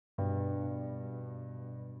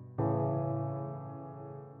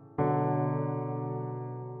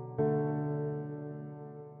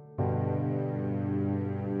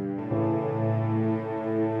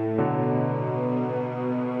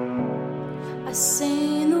I've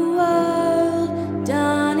seen the world,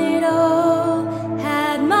 done it all,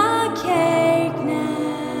 had my cake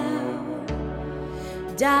now.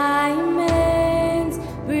 Diamonds,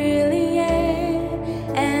 brilliant,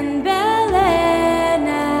 and Bel Air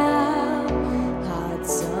now. Hot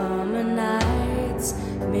summer nights,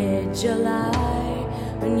 mid-July,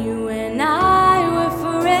 when you and I were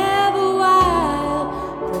forever wild.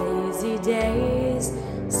 Crazy days,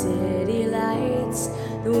 city lights,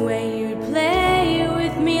 the way you'd play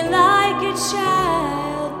with me like a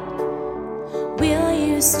child. Will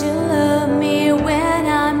you still love me when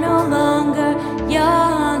I'm no longer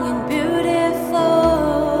young and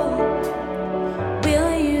beautiful?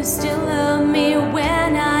 Will you still love me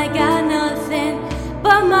when I got nothing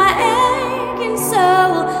but my aching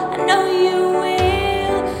soul? I know you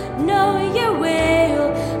will, know you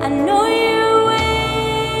will, I know you will.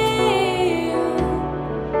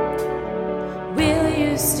 Will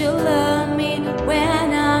you still love me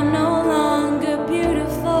when I'm no longer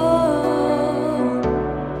beautiful?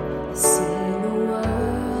 I see the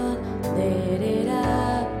world, lit it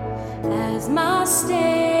up as my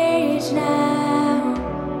stage now.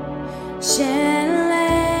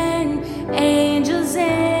 Channeling angels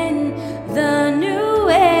in the new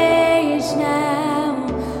age now.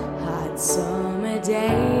 Hot summer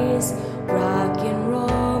days, rock and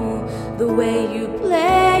roll, the way you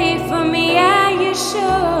play for me at your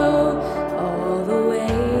show. All the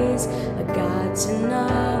ways I got to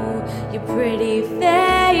know your pretty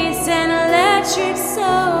face and electric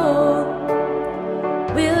soul.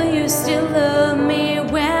 Will you still love me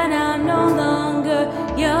when I'm no longer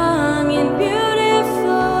young and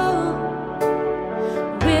beautiful?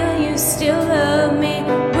 Will you still love me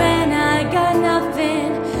when I got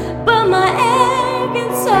nothing but my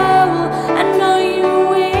aching soul? I know you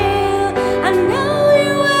will, I know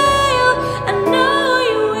you will, I know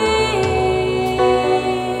you will.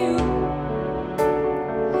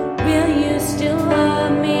 Will you still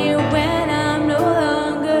love me when I'm no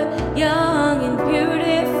longer young and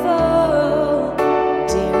beautiful?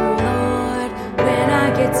 Dear Lord, when I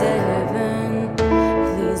get to heaven,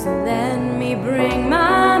 please let me bring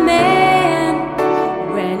my man.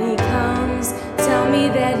 When he comes, tell me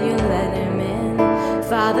that you let him in.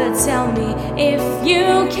 Father, tell me if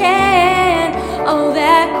you can. Oh,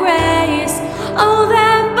 that grace, oh,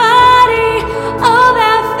 that body, oh,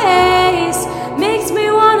 that face makes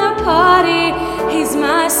me wanna party. He's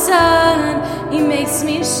my sun, he makes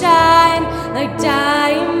me shine like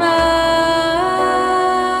diamonds.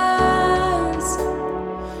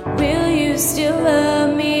 Will you still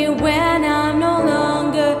love me when I'm no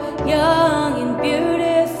longer young and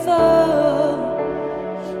beautiful?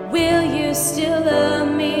 Will you still love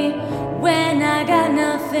me when I got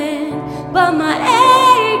nothing but my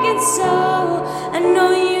aching soul? I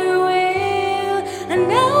know you